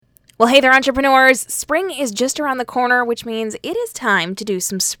Well, hey there, entrepreneurs. Spring is just around the corner, which means it is time to do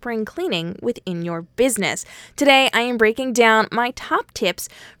some spring cleaning within your business. Today, I am breaking down my top tips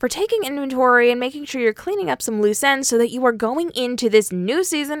for taking inventory and making sure you're cleaning up some loose ends so that you are going into this new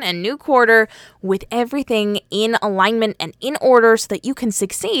season and new quarter with everything in alignment and in order so that you can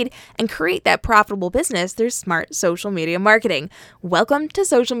succeed and create that profitable business through smart social media marketing. Welcome to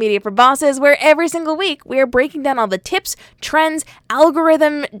Social Media for Bosses, where every single week we are breaking down all the tips, trends,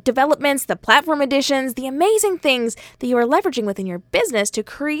 algorithm developments, the platform additions, the amazing things that you are leveraging within your business to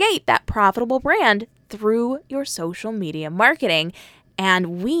create that profitable brand through your social media marketing.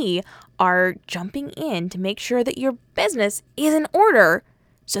 And we are jumping in to make sure that your business is in order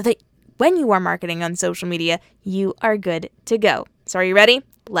so that when you are marketing on social media, you are good to go. So are you ready?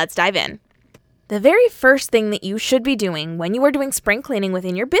 Let's dive in. The very first thing that you should be doing when you are doing spring cleaning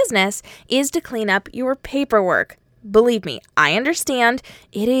within your business is to clean up your paperwork. Believe me, I understand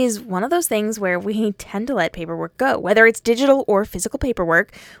it is one of those things where we tend to let paperwork go. Whether it's digital or physical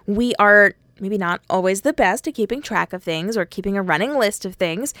paperwork, we are maybe not always the best at keeping track of things or keeping a running list of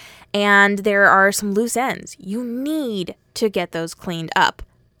things, and there are some loose ends. You need to get those cleaned up.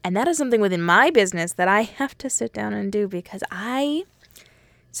 And that is something within my business that I have to sit down and do because I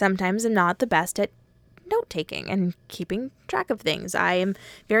sometimes am not the best at note-taking and keeping track of things. I am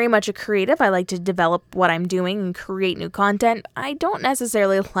very much a creative. I like to develop what I'm doing and create new content. I don't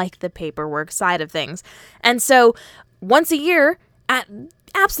necessarily like the paperwork side of things. And so once a year, at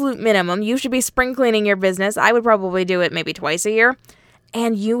absolute minimum, you should be spring cleaning your business. I would probably do it maybe twice a year.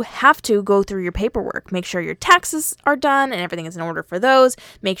 And you have to go through your paperwork. Make sure your taxes are done and everything is in order for those.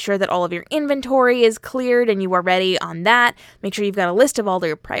 Make sure that all of your inventory is cleared and you are ready on that. Make sure you've got a list of all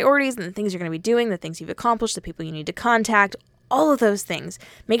your priorities and the things you're going to be doing, the things you've accomplished, the people you need to contact, all of those things.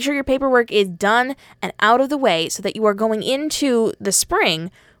 Make sure your paperwork is done and out of the way so that you are going into the spring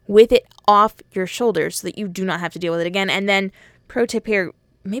with it off your shoulders so that you do not have to deal with it again. And then, pro tip here,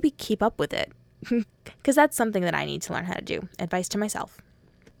 maybe keep up with it. Because that's something that I need to learn how to do. Advice to myself.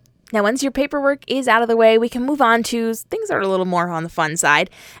 Now, once your paperwork is out of the way, we can move on to things that are a little more on the fun side.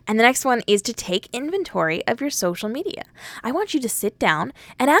 And the next one is to take inventory of your social media. I want you to sit down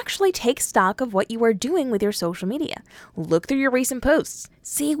and actually take stock of what you are doing with your social media. Look through your recent posts.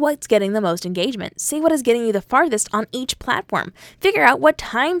 See what's getting the most engagement. See what is getting you the farthest on each platform. Figure out what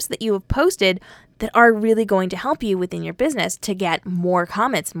times that you have posted that are really going to help you within your business to get more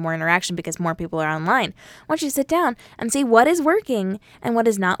comments, more interaction because more people are online. I want you to sit down and see what is working and what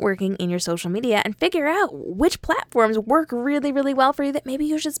is not working in your social media and figure out which platforms work really, really well for you that maybe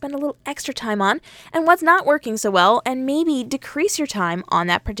you should spend a little extra time on and what's not working so well and maybe decrease your time on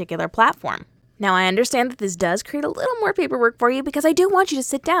that particular platform. Now, I understand that this does create a little more paperwork for you because I do want you to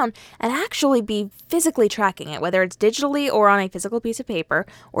sit down and actually be physically tracking it, whether it's digitally or on a physical piece of paper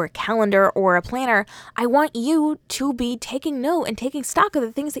or a calendar or a planner. I want you to be taking note and taking stock of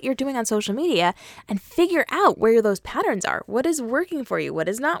the things that you're doing on social media and figure out where those patterns are. What is working for you? What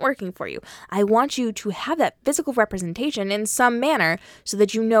is not working for you? I want you to have that physical representation in some manner so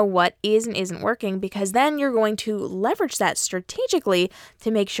that you know what is and isn't working, because then you're going to leverage that strategically to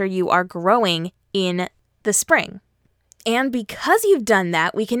make sure you are growing in the spring. And because you've done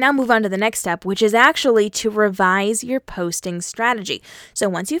that, we can now move on to the next step, which is actually to revise your posting strategy. So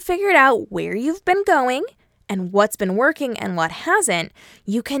once you've figured out where you've been going and what's been working and what hasn't,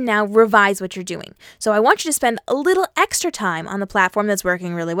 you can now revise what you're doing. So I want you to spend a little extra time on the platform that's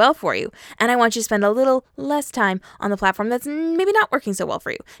working really well for you. And I want you to spend a little less time on the platform that's maybe not working so well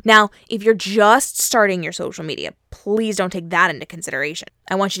for you. Now, if you're just starting your social media, please don't take that into consideration.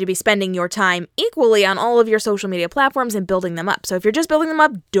 I want you to be spending your time equally on all of your social media platforms and building them up. So if you're just building them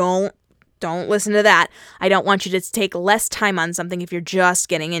up, don't listen to that. I don't want you to take less time on something if you're just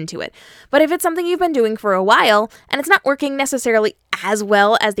getting into it. But if it's something you've been doing for a while and it's not working necessarily as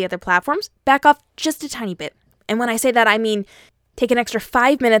well as the other platforms, back off just a tiny bit. And when I say that, I mean take an extra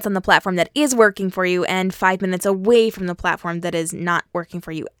 5 minutes on the platform that is working for you and 5 minutes away from the platform that is not working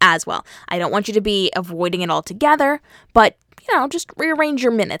for you as well. I don't want you to be avoiding it altogether, but just rearrange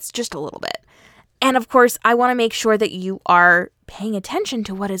your minutes just a little bit. And of course, I want to make sure that you are paying attention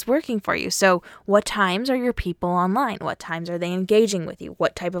to what is working for you. So what times are your people online? What times are they engaging with you?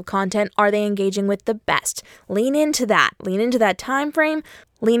 What type of content are they engaging with the best? Lean into that. Lean into that time frame.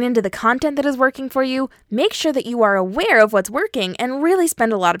 Lean into the content that is working for you. Make sure that you are aware of what's working and really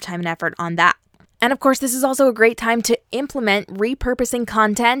spend a lot of time and effort on that. And of course, this is also a great time to implement repurposing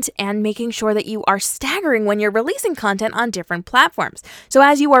content and making sure that you are staggering when you're releasing content on different platforms. So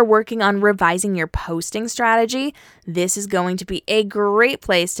as you are working on revising your posting strategy, this is going to be a great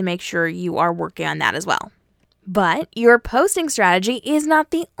place to make sure you are working on that as well. But your posting strategy is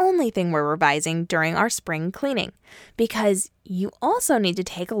not the only thing we're revising during our spring cleaning, because you also need to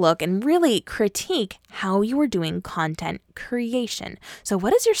take a look and really critique how you are doing content creation. So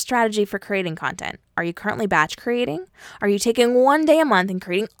what is your strategy for creating content? Are you currently batch creating? Are you taking one day a month and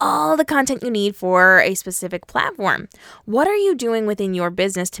creating all the content you need for a specific platform? What are you doing within your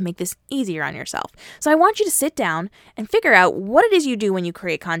business to make this easier on yourself? So I want you to sit down and figure out what it is you do when you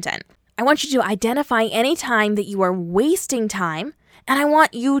create content. I want you to identify any time that you are wasting time, and I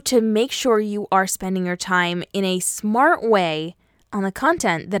want you to make sure you are spending your time in a smart way on the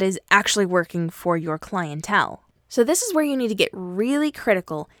content that is actually working for your clientele. So this is where you need to get really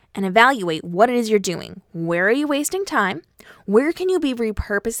critical and evaluate what it is you're doing. Where are you wasting time? Where can you be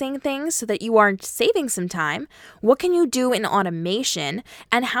repurposing things so that you are saving some time? What can you do in automation?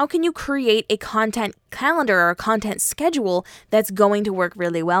 And how can you create a content calendar or a content schedule that's going to work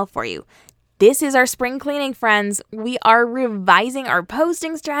really well for you? This is our spring cleaning, friends. We are revising our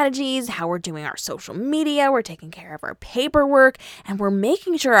posting strategies, how we're doing our social media, we're taking care of our paperwork, and we're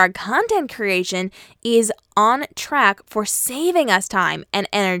making sure our content creation is on track for saving us time and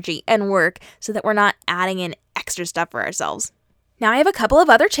energy and work so that we're not adding in extra stuff for ourselves. Now, I have a couple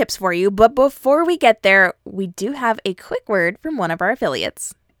of other tips for you, but before we get there, we do have a quick word from one of our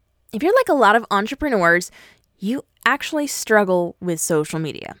affiliates. If you're like a lot of entrepreneurs, you actually struggle with social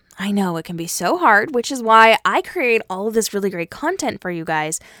media. I know it can be so hard, which is why I create all of this really great content for you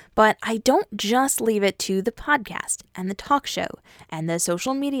guys, but I don't just leave it to the podcast and the talk show and the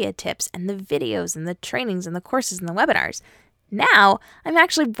social media tips and the videos and the trainings and the courses and the webinars. Now, I'm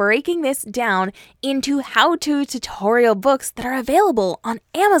actually breaking this down into how-to tutorial books that are available on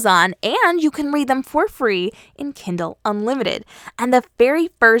Amazon, and you can read them for free in Kindle Unlimited. And the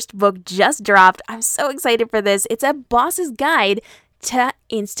very first book just dropped. I'm so excited for this. It's a boss's guide to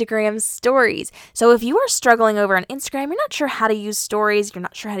Instagram stories. So if you are struggling over on Instagram, you're not sure how to use stories, you're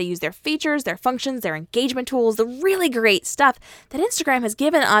not sure how to use their features, their functions, their engagement tools, the really great stuff that Instagram has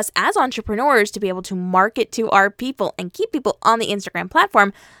given us as entrepreneurs to be able to market to our people and keep people on the Instagram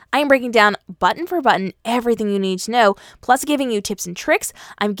platform, I am breaking down button for button everything you need to know, plus giving you tips and tricks.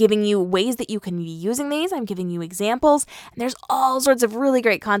 I'm giving you ways that you can be using these. I'm giving you examples, and there's all sorts of really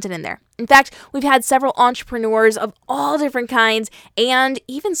great content in there. In fact, we've had several entrepreneurs of all different kinds and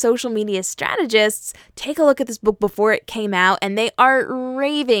even social media strategists take a look at this book before it came out, and they are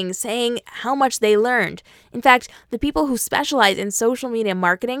raving, saying how much they learned. In fact, the people who specialize in social media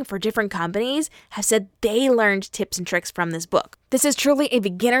marketing for different companies have said they learned tips and tricks from this book. This is truly a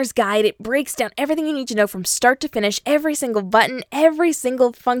beginner's guide. It breaks down everything you need to know from start to finish, every single button, every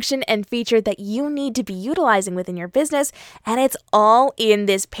single function and feature that you need to be utilizing within your business, and it's all in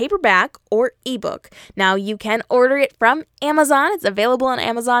this paperback or ebook. Now, you can order it from Amazon. It's available on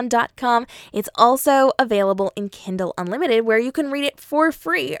Amazon.com. It's also available in Kindle Unlimited, where you can read it for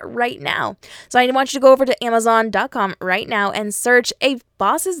free right now. So I want you to go over to Amazon.com right now and search A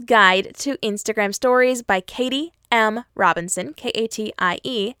Boss's Guide to Instagram Stories by Katie M. Robinson,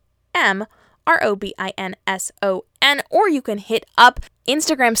 KatieM. ROBINSON, or you can hit up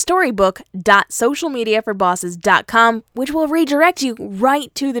instagramstorybook.socialmediaforbosses.com, which will redirect you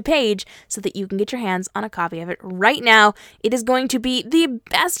right to the page so that you can get your hands on a copy of it right now. It is going to be the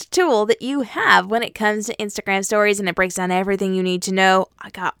best tool that you have when it comes to Instagram stories, and it breaks down everything you need to know. I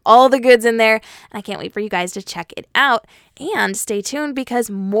got all the goods in there, and I can't wait for you guys to check it out. And stay tuned,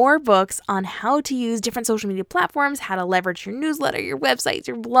 because more books on how to use different social media platforms, how to leverage your newsletter, your websites,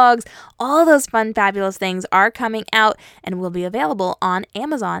 your blogs, all those fun, fabulous things are coming out and will be available on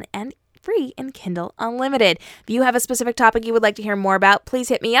Amazon and free in Kindle Unlimited. If you have a specific topic you would like to hear more about, please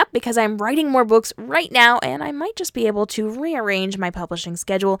hit me up, because I'm writing more books right now, and I might just be able to rearrange my publishing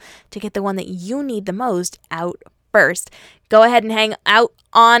schedule to get the one that you need the most out first. Go ahead and hang out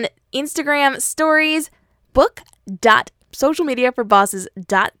on Instagram stories,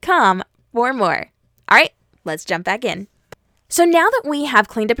 book.socialmediaforbosses.com for more. All right, let's jump back in. So now that we have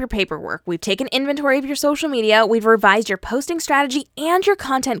cleaned up your paperwork, we've taken inventory of your social media, we've revised your posting strategy and your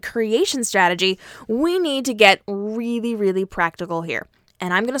content creation strategy, we need to get really, really practical here.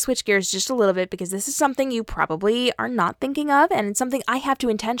 And I'm going to switch gears just a little bit, because this is something you probably are not thinking of, and it's something I have to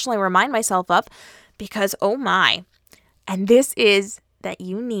intentionally remind myself of, because oh my. And this is that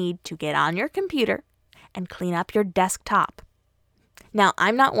you need to get on your computer and clean up your desktop. Now,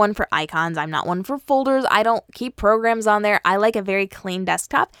 I'm not one for icons. I'm not one for folders. I don't keep programs on there. I like a very clean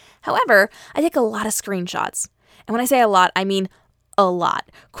desktop. However, I take a lot of screenshots. And when I say a lot, I mean a lot.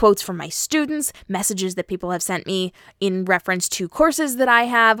 Quotes from my students, messages that people have sent me in reference to courses that I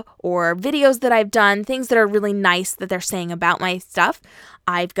have or videos that I've done, things that are really nice that they're saying about my stuff.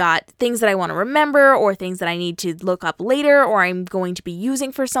 I've got things that I want to remember or things that I need to look up later or I'm going to be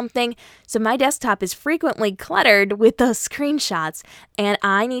using for something. So my desktop is frequently cluttered with those screenshots, and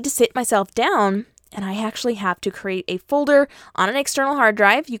I need to sit myself down and I actually have to create a folder on an external hard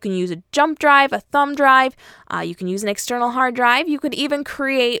drive. You can use a jump drive, a thumb drive. You can use an external hard drive. You could even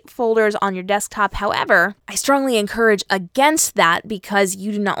create folders on your desktop. However, I strongly encourage against that because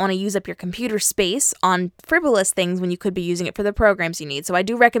you do not want to use up your computer space on frivolous things when you could be using it for the programs you need. So I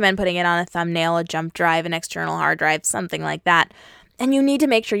do recommend putting it on a thumbnail, a jump drive, an external hard drive, something like that. And you need to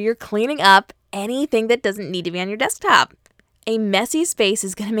make sure you're cleaning up anything that doesn't need to be on your desktop. A messy space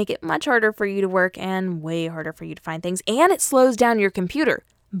is going to make it much harder for you to work and way harder for you to find things, and it slows down your computer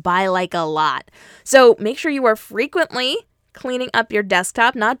by like a lot. So make sure you are frequently cleaning up your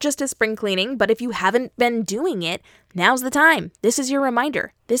desktop, not just a spring cleaning, but if you haven't been doing it, now's the time. This is your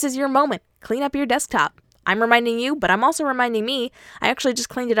reminder. This is your moment. Clean up your desktop. I'm reminding you, but I'm also reminding me. I actually just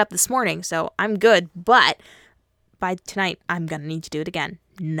cleaned it up this morning, so I'm good, but by tonight, I'm going to need to do it again.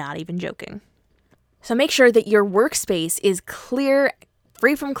 Not even joking. So make sure that your workspace is clear,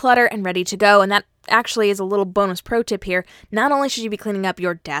 free from clutter, and ready to go. And that actually is a little bonus pro tip here. Not only should you be cleaning up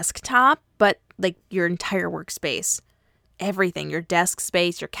your desktop, but like your entire workspace. Everything, your desk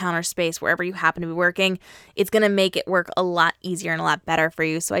space, your counter space, wherever you happen to be working, it's going to make it work a lot easier and a lot better for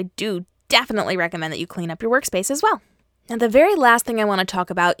you. So I do definitely recommend that you clean up your workspace as well. Now, the very last thing I want to talk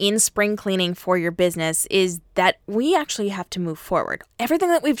about in spring cleaning for your business is that we actually have to move forward. Everything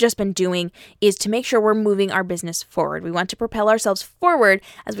that we've just been doing is to make sure we're moving our business forward. We want to propel ourselves forward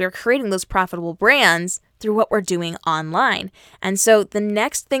as we are creating those profitable brands through what we're doing online. And so the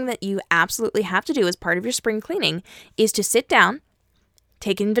next thing that you absolutely have to do as part of your spring cleaning is to sit down,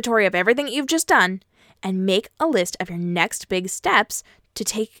 take inventory of everything that you've just done, and make a list of your next big steps to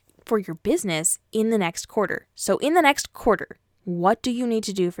take for your business in the next quarter. So in the next quarter, what do you need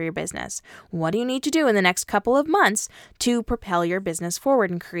to do for your business? What do you need to do in the next couple of months to propel your business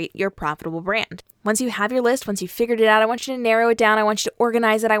forward and create your profitable brand? Once you have your list, once you've figured it out, I want you to narrow it down. I want you to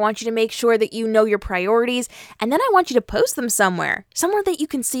organize it. I want you to make sure that you know your priorities. And then I want you to post them somewhere that you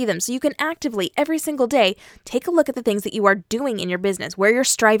can see them. So you can actively, every single day, take a look at the things that you are doing in your business, where you're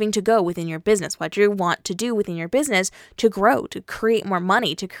striving to go within your business, what you want to do within your business to grow, to create more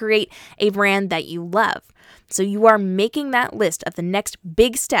money, to create a brand that you love. So you are making that list of the next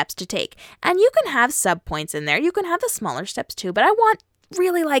big steps to take. And you can have sub-points in there. You can have the smaller steps too. But I want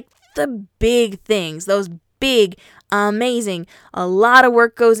really like the big things, those big, amazing, a lot of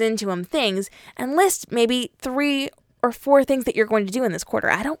work goes into them things, and list maybe 3 or 4 things that you're going to do in this quarter.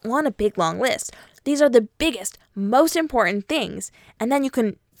 I don't want a big, long list. These are the biggest, most important things, and then you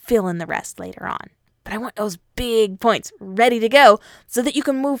can fill in the rest later on. But I want those big points ready to go so that you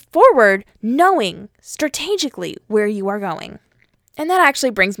can move forward knowing strategically where you are going. And that actually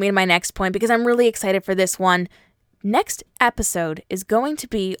brings me to my next point because I'm really excited for this one. Next episode is going to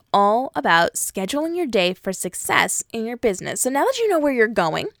be all about scheduling your day for success in your business. So now that you know where you're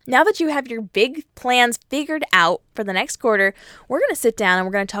going, now that you have your big plans figured out for the next quarter, we're going to sit down and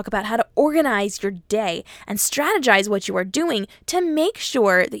we're going to talk about how to organize your day and strategize what you are doing to make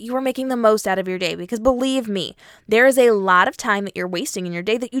sure that you are making the most out of your day. Because believe me, there is a lot of time that you're wasting in your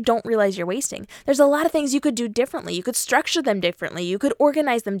day that you don't realize you're wasting. There's a lot of things you could do differently. You could structure them differently. You could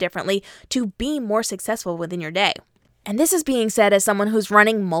organize them differently to be more successful within your day. And this is being said as someone who's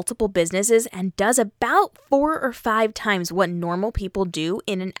running multiple businesses and does about 4 or 5 times what normal people do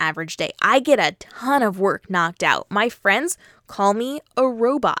in an average day. I get a ton of work knocked out. My friends call me a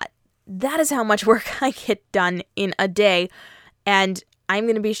robot. That is how much work I get done in a day. And I'm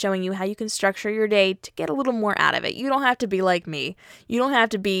going to be showing you how you can structure your day to get a little more out of it. You don't have to be like me. You don't have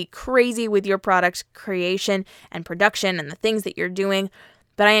to be crazy with your product creation and production and the things that you're doing.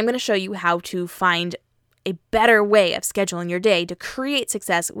 But I am going to show you how to find a better way of scheduling your day to create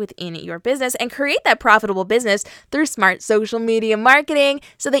success within your business and create that profitable business through smart social media marketing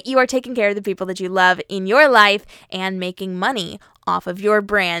so that you are taking care of the people that you love in your life and making money off of your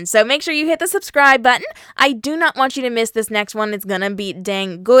brand. So make sure you hit the subscribe button. I do not want you to miss this next one. It's going to be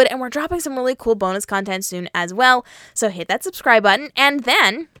dang good. And we're dropping some really cool bonus content soon as well. So hit that subscribe button and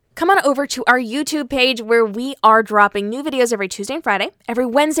then come on over to our YouTube page where we are dropping new videos every Tuesday and Friday. Every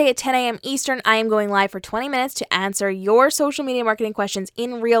Wednesday at 10 a.m. Eastern, I am going live for 20 minutes to answer your social media marketing questions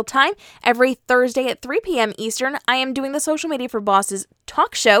in real time. Every Thursday at 3 p.m. Eastern, I am doing the Social Media for Bosses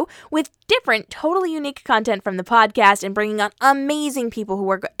talk show with different, totally unique content from the podcast and bringing on amazing people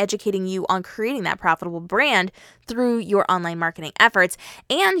who are educating you on creating that profitable brand through your online marketing efforts.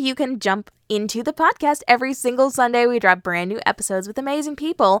 And you can jump into the podcast every single Sunday. We drop brand new episodes with amazing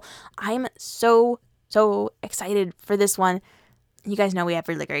people. I'm so excited for this one. You guys know we have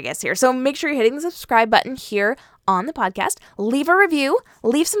really great guests here. So make sure you're hitting the subscribe button here on the podcast. Leave a review,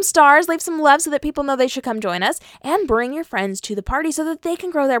 leave some stars, leave some love so that people know they should come join us, and bring your friends to the party so that they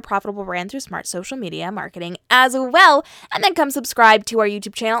can grow their profitable brand through smart social media marketing as well. And then come subscribe to our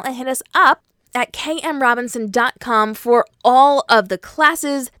YouTube channel and hit us up at kmrobinson.com for all of the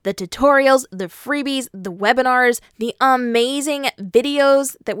classes, the tutorials, the freebies, the webinars, the amazing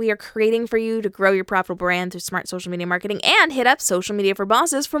videos that we are creating for you to grow your profitable brand through smart social media marketing. And hit up Social Media for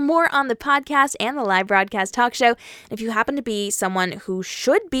Bosses for more on the podcast and the live broadcast talk show. If you happen to be someone who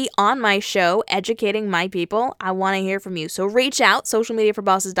should be on my show educating my people, I want to hear from you. So reach out,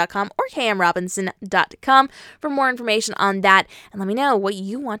 socialmediaforbosses.com or kmrobinson.com for more information on that. And let me know what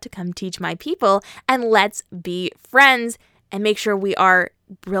you want to come teach my people. And let's be friends and make sure we are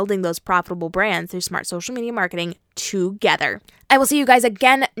building those profitable brands through smart social media marketing together. I will see you guys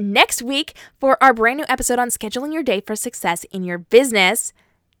again next week for our brand new episode on scheduling your day for success in your business.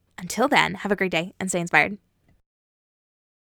 Until then, have a great day and stay inspired.